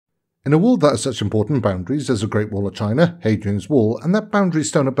In a world that has such important boundaries as the Great Wall of China, Hadrian's Wall, and that boundary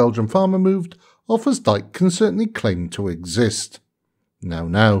stone a Belgian farmer moved, Offa's Dyke can certainly claim to exist.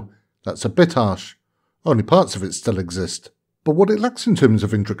 Now, that's a bit harsh. Only parts of it still exist. But what it lacks in terms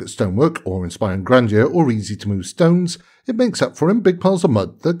of intricate stonework, or inspiring grandeur, or easy-to-move stones, it makes up for in big piles of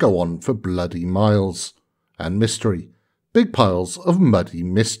mud that go on for bloody miles. And mystery. Big piles of muddy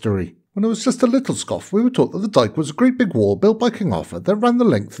mystery. When I was just a little scoff, we were taught that the Dyke was a great big wall built by King Offa that ran the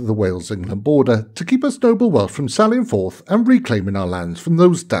length of the Wales-England border to keep us noble Welsh from sallying forth and reclaiming our lands from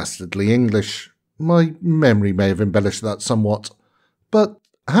those dastardly English. My memory may have embellished that somewhat. But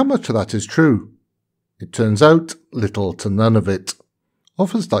how much of that is true? It turns out, little to none of it.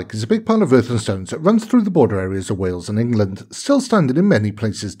 Offa's Dyke is a big pile of earth and stones that runs through the border areas of Wales and England, still standing in many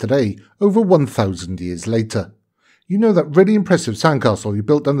places today, over 1,000 years later. You know that really impressive sandcastle you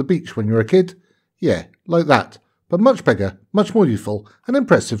built down the beach when you were a kid? Yeah, like that, but much bigger, much more useful, and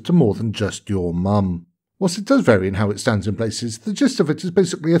impressive to more than just your mum. Whilst it does vary in how it stands in places, the gist of it is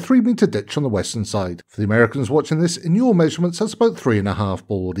basically a 3-metre ditch on the western side. For the Americans watching this, in your measurements that's about 3.5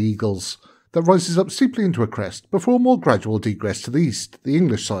 bald eagles, that rises up steeply into a crest before a more gradual degress to the east, the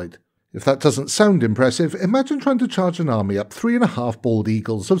English side. If that doesn't sound impressive, imagine trying to charge an army up 3.5 bald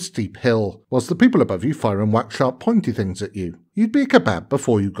eagles of steep hill, whilst the people above you fire and whack sharp pointy things at you. You'd be a kebab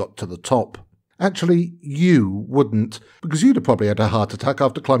before you got to the top. Actually, you wouldn't, because you'd have probably had a heart attack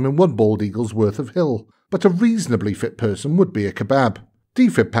after climbing 1 bald eagle's worth of hill. But a reasonably fit person would be a kebab.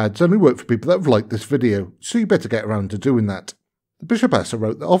 Defib pads only work for people that have liked this video, so you better get around to doing that. The Bishop Asser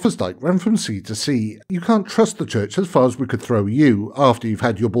wrote that Offa's Dyke ran from sea to sea. You can't trust the church as far as we could throw you after you've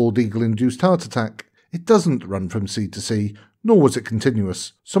had your bald eagle-induced heart attack. It doesn't run from sea to sea, nor was it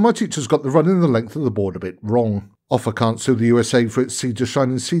continuous, so my teachers got the running the length of the board a bit wrong. Offa can't sue the USA for its Sea to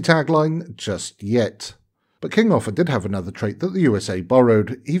Shining Sea tagline just yet. But King Offa did have another trait that the USA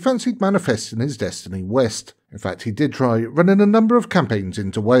borrowed. He fancied manifesting his destiny west. In fact, he did try, running a number of campaigns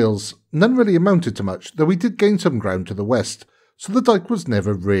into Wales. None really amounted to much, though he did gain some ground to the west, so the Dyke was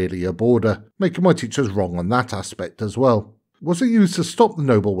never really a border, making my teachers wrong on that aspect as well. Was it used to stop the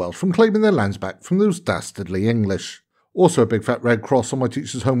noble Welsh from claiming their lands back from those dastardly English? Also a big fat red cross on my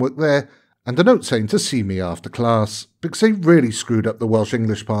teacher's homework there, and a note saying to see me after class, because they really screwed up the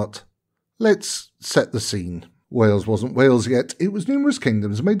Welsh-English part. Let's set the scene. Wales wasn't Wales yet, it was numerous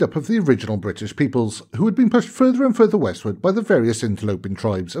kingdoms made up of the original British peoples, who had been pushed further and further westward by the various interloping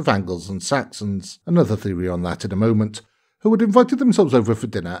tribes of Angles and Saxons, another theory on that in a moment, who had invited themselves over for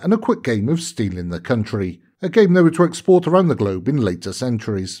dinner and a quick game of stealing the country, a game they were to export around the globe in later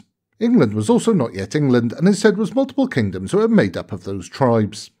centuries. England was also not yet England, and instead was multiple kingdoms that were made up of those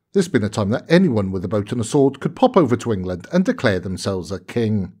tribes. This being a time that anyone with a boat and a sword could pop over to England and declare themselves a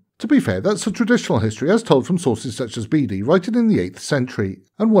king. To be fair, that's a traditional history as told from sources such as Bede, writing in the 8th century,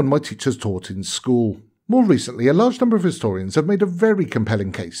 and one my teachers taught in school. More recently, a large number of historians have made a very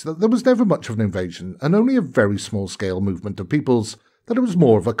compelling case that there was never much of an invasion and only a very small-scale movement of peoples, that it was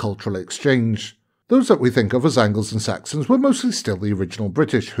more of a cultural exchange. Those that we think of as Angles and Saxons were mostly still the original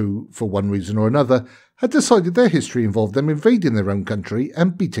British who, for one reason or another, had decided their history involved them invading their own country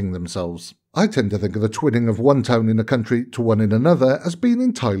and beating themselves. I tend to think of the twinning of one town in a country to one in another as being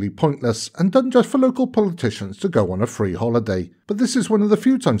entirely pointless and done just for local politicians to go on a free holiday, but this is one of the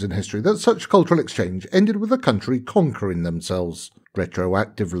few times in history that such cultural exchange ended with a country conquering themselves,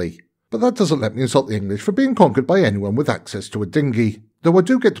 retroactively. But that doesn't let me insult the English for being conquered by anyone with access to a dinghy, though I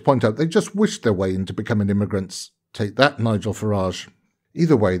do get to point out they just wished their way into becoming immigrants. Take that, Nigel Farage.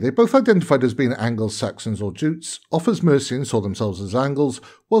 Either way, they both identified as being Angles, Saxons or Jutes. Offa's Mercians saw themselves as Angles,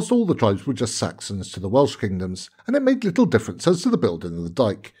 whilst all the tribes were just Saxons to the Welsh kingdoms, and it made little difference as to the building of the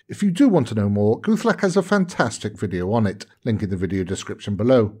Dyke. If you do want to know more, Guthlac has a fantastic video on it, link in the video description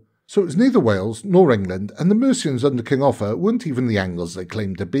below. So it was neither Wales nor England, and the Mercians under King Offa weren't even the Angles they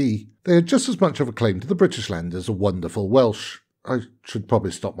claimed to be. They had just as much of a claim to the British land as a wonderful Welsh. I should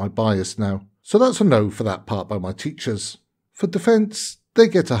probably stop my bias now. So that's a no for that part by my teachers. For defence, they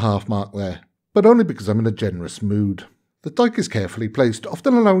get a half mark there, but only because I'm in a generous mood. The Dyke is carefully placed,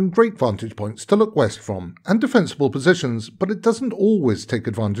 often allowing great vantage points to look west from, and defensible positions, but it doesn't always take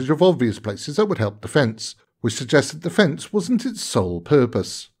advantage of obvious places that would help defence, which suggests that defence wasn't its sole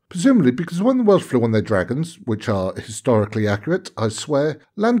purpose. Presumably because when the Welsh flew on their dragons, which are historically accurate, I swear,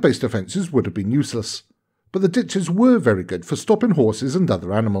 land-based defences would have been useless. But the ditches were very good for stopping horses and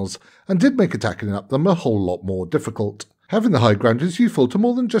other animals, and did make attacking up them a whole lot more difficult. Having the high ground is useful to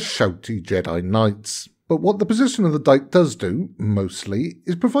more than just shouty Jedi Knights. But what the position of the Dyke does do, mostly,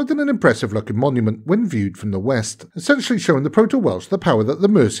 is providing an impressive looking monument when viewed from the west, essentially showing the Proto-Welsh the power that the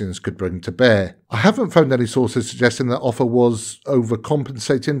Mercians could bring to bear. I haven't found any sources suggesting that Offa was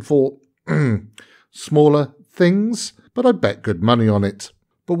overcompensating for smaller things, but I bet good money on it.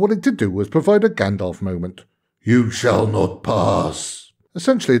 But what it did do was provide a Gandalf moment. You shall not pass.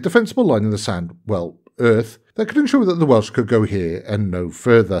 Essentially a defensible line in the sand, well, earth, that could ensure that the Welsh could go here and no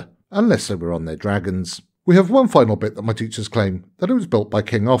further, unless they were on their dragons. We have one final bit that my teachers claim, that it was built by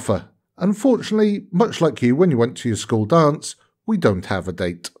King Offa. Unfortunately, much like you when you went to your school dance, we don't have a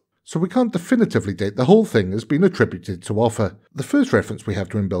date. So we can't definitively date the whole thing as being attributed to Offa. The first reference we have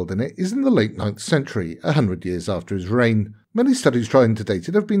to him building it is in the late 9th century, 100 years after his reign. Many studies trying to date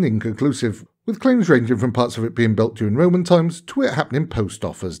it have been inconclusive, with claims ranging from parts of it being built during Roman times to it happening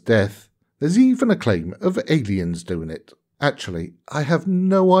post-Offa's death. There's even a claim of aliens doing it. Actually, I have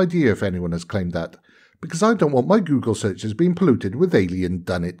no idea if anyone has claimed that, because I don't want my Google searches being polluted with alien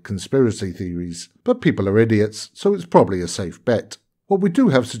done-it conspiracy theories. But people are idiots, so it's probably a safe bet. What we do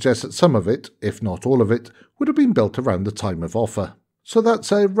have suggests that some of it, if not all of it, would have been built around the time of Offa. So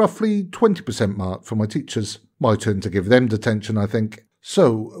that's a roughly 20% mark for my teachers. My turn to give them detention, I think.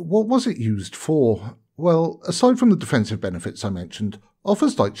 So, what was it used for? Well, aside from the defensive benefits I mentioned,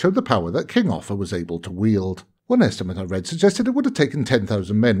 Offa's Dyke showed the power that King Offa was able to wield. One estimate I read suggested it would have taken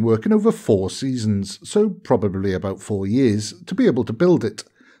 10,000 men working over 4 seasons, so probably about 4 years, to be able to build it.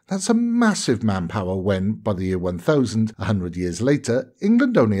 That's a massive manpower when, by the year 1000, 100 years later,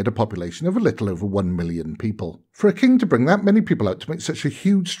 England only had a population of a little over 1 million people. For a king to bring that many people out to make such a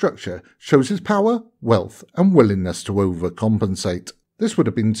huge structure shows his power, wealth, and willingness to overcompensate. This would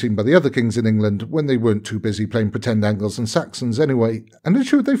have been seen by the other kings in England when they weren't too busy playing pretend Angles and Saxons anyway, and it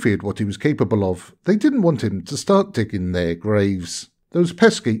showed they feared what he was capable of. They didn't want him to start digging their graves. Those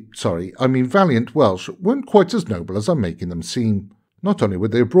valiant Welsh weren't quite as noble as I'm making them seem. Not only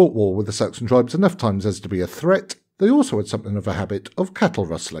would they have brought war with the Saxon tribes enough times as to be a threat, they also had something of a habit of cattle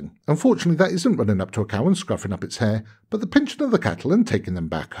rustling. Unfortunately, that isn't running up to a cow and scruffing up its hair, but the pinching of the cattle and taking them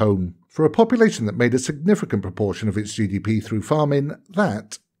back home. For a population that made a significant proportion of its GDP through farming,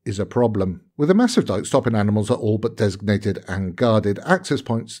 that is a problem. With a massive Dyke stopping animals at all but designated and guarded access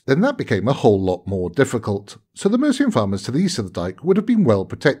points, then that became a whole lot more difficult. So the Mercian farmers to the east of the Dyke would have been well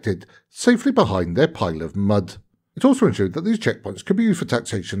protected, safely behind their pile of mud. It also ensured that these checkpoints could be used for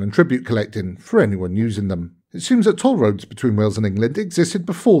taxation and tribute collecting for anyone using them. It seems that toll roads between Wales and England existed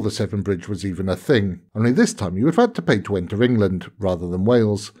before the Severn Bridge was even a thing, only this time you would have had to pay to enter England rather than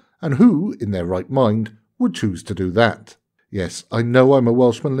Wales, and who, in their right mind, would choose to do that? Yes, I know I'm a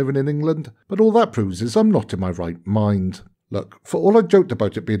Welshman living in England, but all that proves is I'm not in my right mind. Look, for all I joked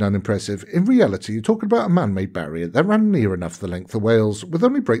about it being unimpressive, in reality you're talking about a man-made barrier that ran near enough the length of Wales, with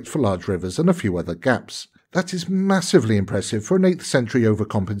only breaks for large rivers and a few other gaps. That is massively impressive for an 8th century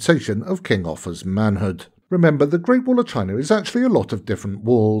overcompensation of King Offa's manhood. Remember, the Great Wall of China is actually a lot of different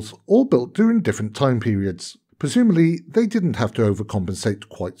walls, all built during different time periods. Presumably, they didn't have to overcompensate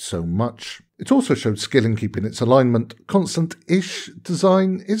quite so much. It also showed skill in keeping its alignment, constant-ish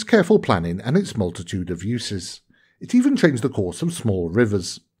design, its careful planning, and its multitude of uses. It even changed the course of small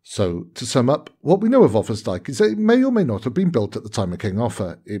rivers. So, to sum up, what we know of Offa's Dyke is that it may or may not have been built at the time of King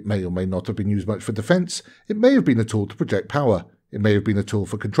Offa, it may or may not have been used much for defence, it may have been a tool to project power, it may have been a tool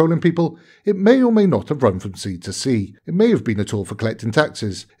for controlling people, it may or may not have run from sea to sea, it may have been a tool for collecting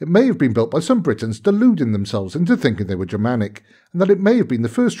taxes, it may have been built by some Britons deluding themselves into thinking they were Germanic, and that it may have been the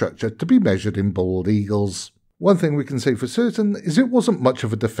first structure to be measured in bald eagles. One thing we can say for certain is it wasn't much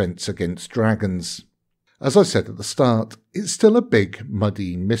of a defence against dragons. As I said at the start, it's still a big,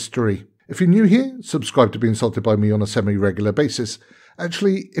 muddy mystery. If you're new here, subscribe to be insulted by me on a semi-regular basis.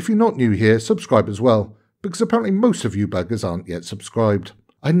 Actually, if you're not new here, subscribe as well, because apparently most of you buggers aren't yet subscribed.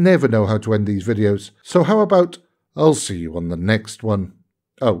 I never know how to end these videos, so how about, I'll see you on the next one.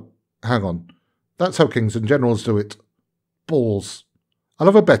 Oh, hang on. That's how kings and generals do it. Balls. I'll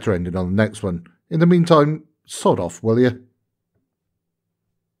have a better ending on the next one. In the meantime, sod off, will you?